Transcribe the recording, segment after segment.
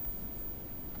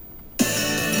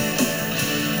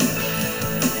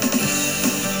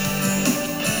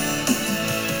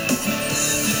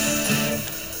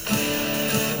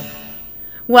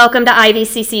Welcome to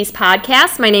IVCC's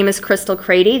podcast. My name is Crystal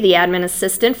Crady, the Admin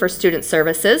Assistant for Student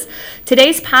Services.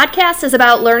 Today's podcast is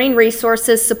about Learning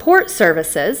Resources Support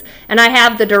Services, and I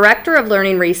have the Director of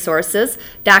Learning Resources,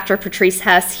 Dr. Patrice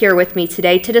Hess, here with me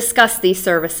today to discuss these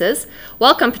services.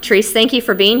 Welcome, Patrice. Thank you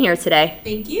for being here today.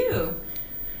 Thank you.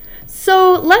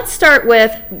 So let's start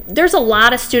with, there's a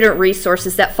lot of student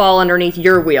resources that fall underneath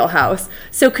your wheelhouse.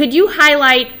 So could you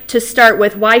highlight, to start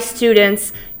with, why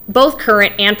students, both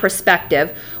current and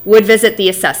prospective, would visit the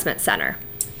Assessment Center?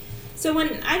 So when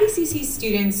IVCC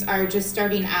students are just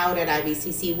starting out at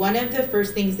IVCC, one of the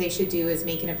first things they should do is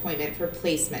make an appointment for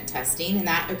placement testing, and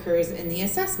that occurs in the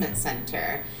Assessment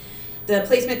Center. The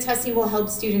placement testing will help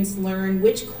students learn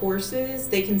which courses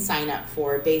they can sign up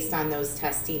for based on those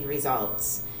testing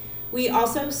results. We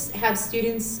also have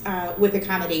students with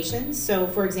accommodations. So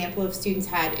for example, if students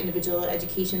had individual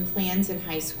education plans in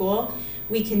high school,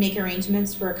 we can make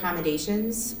arrangements for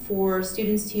accommodations for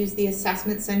students to use the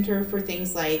assessment center for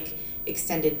things like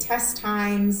extended test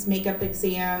times, makeup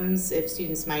exams, if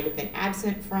students might have been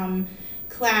absent from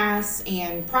class,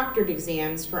 and proctored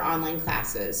exams for online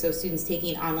classes. So students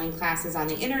taking online classes on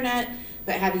the internet,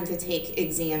 but having to take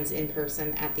exams in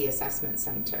person at the assessment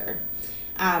center.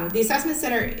 The Assessment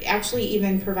Center actually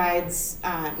even provides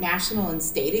national and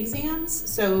state exams,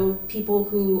 so people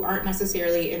who aren't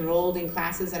necessarily enrolled in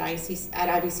classes at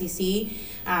IVCC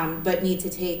but need to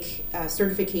take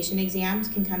certification exams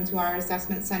can come to our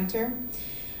Assessment Center.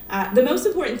 The most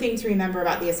important thing to remember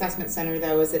about the Assessment Center,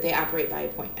 though, is that they operate by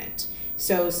appointment.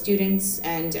 So students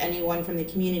and anyone from the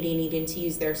community needing to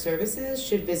use their services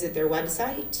should visit their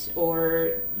website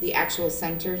or the actual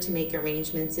center to make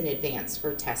arrangements in advance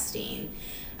for testing.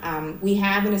 We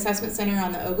have an assessment center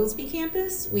on the Oglesby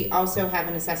campus. We also have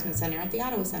an assessment center at the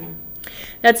Ottawa Center.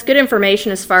 That's good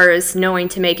information as far as knowing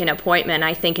to make an appointment.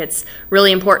 I think it's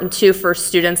really important, too, for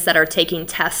students that are taking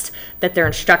tests that their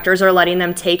instructors are letting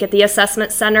them take at the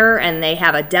assessment center, and they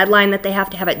have a deadline that they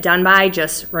have to have it done by,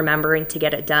 just remembering to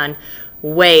get it done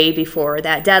way before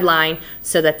that deadline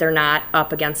so that they're not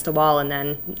up against a wall and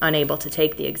then unable to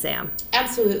take the exam.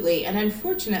 Absolutely. And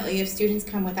unfortunately, if students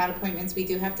come without appointments, we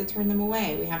do have to turn them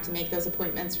away. We have to make those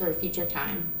appointments for a future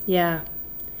time. Yeah.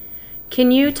 Can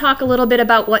you talk a little bit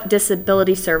about what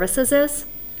Disability Services is?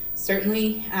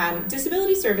 Certainly.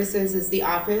 Disability Services is the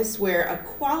office where a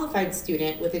qualified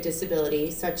student with a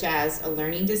disability, such as a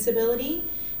learning disability,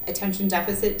 attention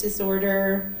deficit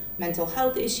disorder, mental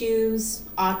health issues,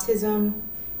 autism,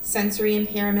 sensory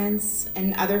impairments,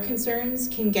 and other concerns,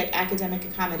 can get academic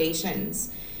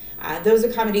accommodations. Those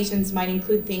accommodations might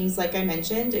include things like I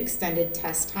mentioned, extended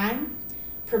test time,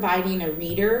 providing a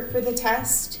reader for the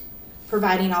test,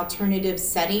 providing alternative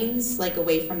settings like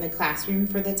away from the classroom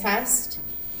for the test,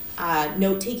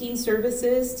 note-taking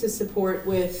services to support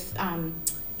with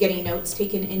getting notes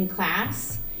taken in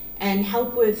class, and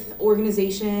help with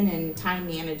organization and time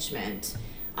management.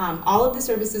 All of the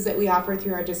services that we offer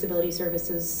through our Disability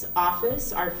Services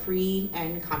office are free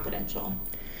and confidential.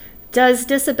 Does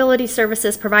Disability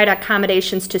Services provide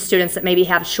accommodations to students that maybe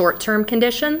have short-term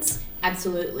conditions?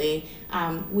 Absolutely.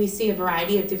 We see a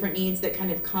variety of different needs that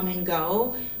kind of come and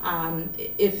go.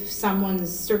 If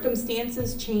someone's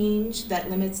circumstances change that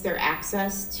limits their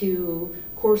access to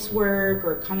coursework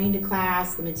or coming to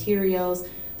class, the materials,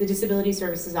 the Disability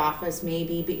Services office may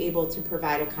be able to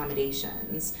provide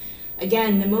accommodations.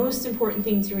 Again, the most important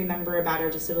thing to remember about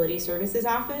our Disability Services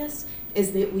office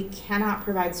is that we cannot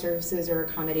provide services or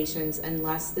accommodations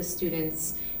unless the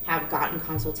students have gotten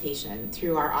consultation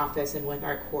through our office and with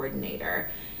our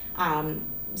coordinator.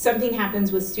 Something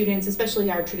happens with students, especially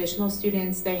our traditional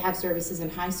students, they have services in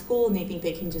high school and they think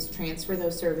they can just transfer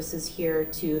those services here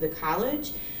to the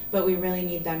college, but we really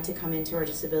need them to come into our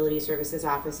Disability Services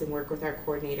office and work with our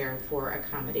coordinator for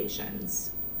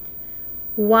accommodations.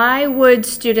 Why would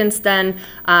students then,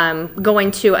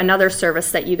 going to another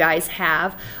service that you guys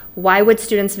have, why would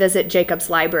students visit Jacobs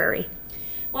Library?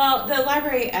 Well, the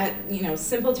library,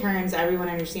 simple terms, everyone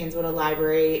understands what a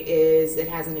library is. It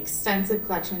has an extensive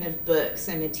collection of books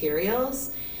and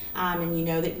materials, and you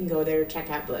know that you can go there to check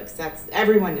out books.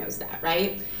 Everyone knows that,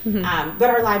 right? Mm-hmm. But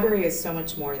our library is so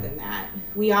much more than that.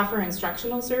 We offer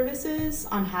instructional services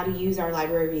on how to use our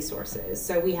library resources.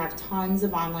 So we have tons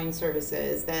of online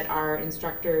services that our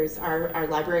instructors, our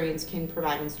librarians can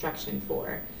provide instruction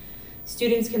for.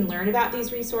 Students can learn about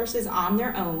these resources on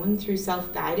their own through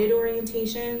self-guided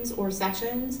orientations or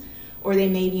sessions, or they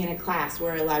may be in a class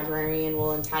where a librarian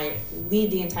will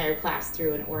lead the entire class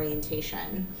through an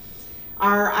orientation.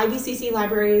 Our IVCC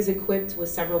library is equipped with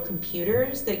several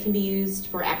computers that can be used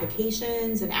for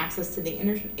applications and access to the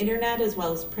internet as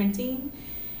well as printing.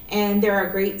 And there are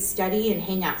great study and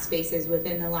hangout spaces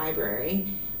within the library.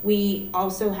 We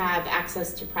also have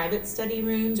access to private study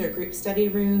rooms or group study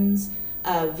rooms,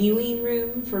 a viewing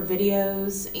room for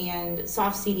videos, and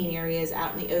soft seating areas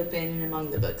out in the open and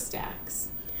among the book stacks.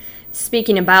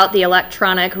 Speaking about the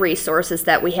electronic resources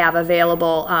that we have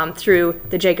available through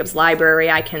the Jacobs Library,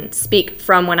 I can speak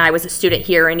from when I was a student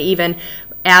here, and even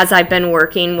as I've been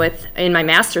working in my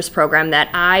master's program, that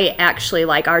I actually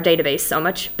like our database so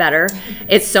much better.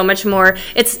 It's so much more,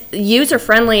 it's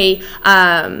user-friendly,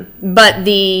 but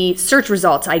the search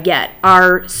results I get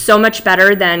are so much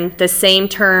better than the same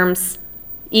terms,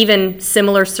 even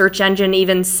similar search engine,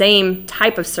 even same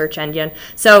type of search engine.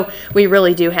 So we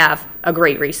really do have a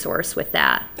great resource with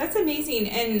that. That's amazing.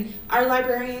 And our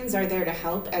librarians are there to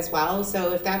help as well.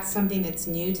 So if that's something that's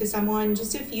new to someone,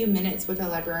 just a few minutes with a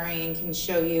librarian can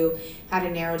show you how to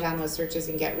narrow down those searches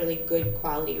and get really good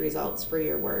quality results for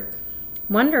your work.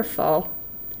 Wonderful.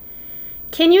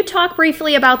 Can you talk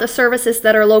briefly about the services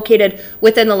that are located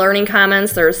within the Learning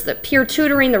Commons? There's the peer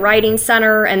tutoring, the Writing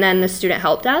Center, and then the Student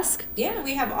Help Desk. Yeah,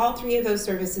 we have all three of those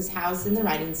services housed in the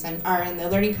Writing Center, or in the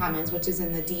Learning Commons, which is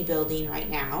in the D building right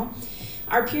now.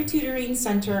 Our Peer Tutoring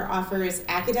Center offers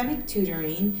academic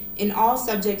tutoring in all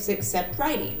subjects except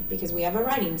writing, because we have a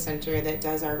writing center that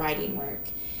does our writing work.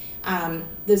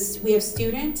 We have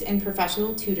student and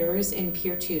professional tutors in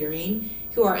peer tutoring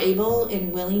who are able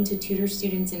and willing to tutor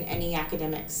students in any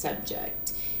academic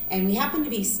subject. And we happen to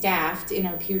be staffed in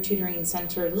our peer tutoring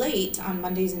center late on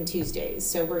Mondays and Tuesdays.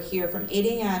 So we're here from 8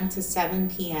 a.m. to 7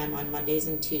 p.m. on Mondays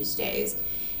and Tuesdays.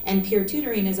 And peer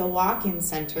tutoring is a walk-in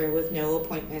center with no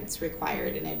appointments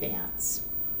required in advance.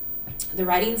 The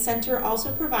Writing Center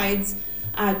also provides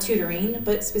tutoring,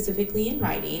 but specifically in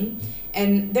writing.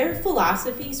 And their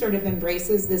philosophy sort of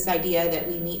embraces this idea that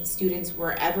we meet students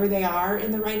wherever they are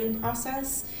in the writing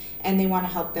process, and they want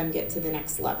to help them get to the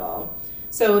next level.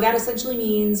 So that essentially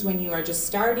means when you are just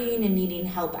starting and needing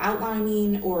help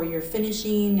outlining, or you're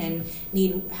finishing and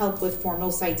need help with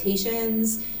formal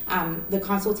citations,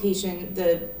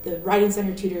 the Writing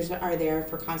Center tutors are there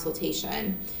for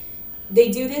consultation. They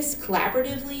do this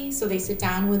collaboratively, so they sit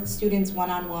down with students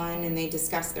one-on-one and they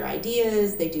discuss their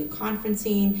ideas, they do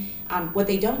conferencing. What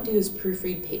they don't do is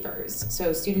proofread papers.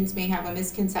 So students may have a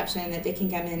misconception that they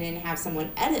can come in and have someone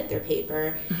edit their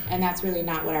paper, and that's really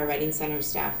not what our Writing Center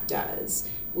staff does.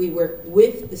 We work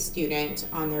with the student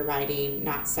on their writing,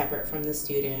 not separate from the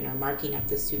student or marking up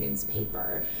the student's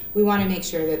paper. We want to make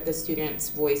sure that the student's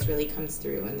voice really comes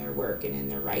through in their work and in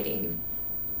their writing.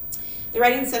 The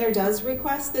Writing Center does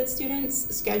request that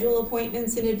students schedule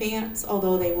appointments in advance,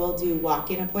 although they will do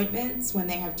walk-in appointments when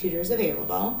they have tutors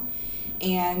available.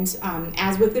 And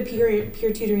as with the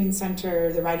peer tutoring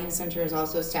center, the Writing Center is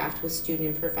also staffed with student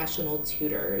and professional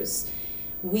tutors.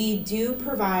 We do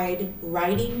provide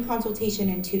writing consultation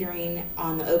and tutoring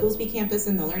on the Oglesby campus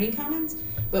in the Learning Commons,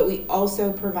 but we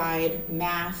also provide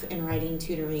math and writing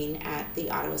tutoring at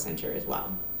the Ottawa Center as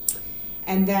well.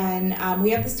 And then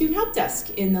we have the Student Help Desk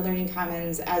in the Learning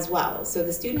Commons as well. So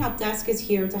the Student Help Desk is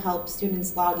here to help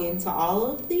students log into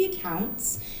all of the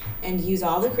accounts and use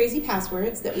all the crazy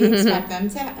passwords that we expect them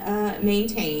to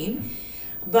maintain.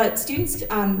 But students,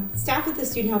 staff at the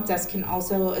Student Help Desk can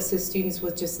also assist students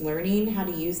with just learning how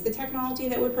to use the technology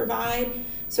that we provide.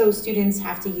 So students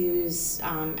have to use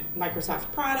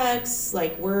Microsoft products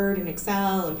like Word and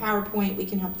Excel and PowerPoint. We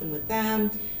can help them with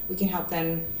them. We can help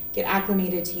them get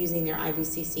acclimated to using their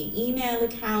IVCC email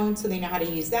account so they know how to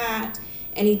use that.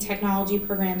 Any technology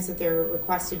programs that they're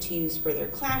requested to use for their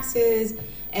classes,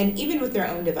 and even with their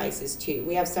own devices too.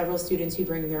 We have several students who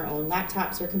bring their own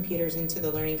laptops or computers into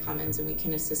the Learning Commons, and we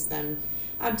can assist them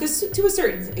just to a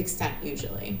certain extent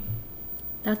usually.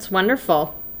 That's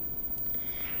wonderful.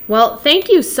 Well, thank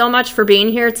you so much for being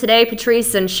here today,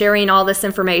 Patrice, and sharing all this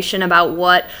information about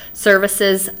what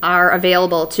services are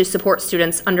available to support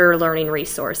students under learning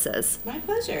resources. My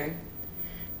pleasure.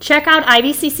 Check out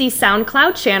IVCC's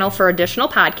SoundCloud channel for additional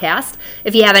podcasts.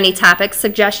 If you have any topic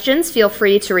suggestions, feel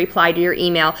free to reply to your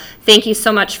email. Thank you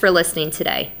so much for listening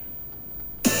today.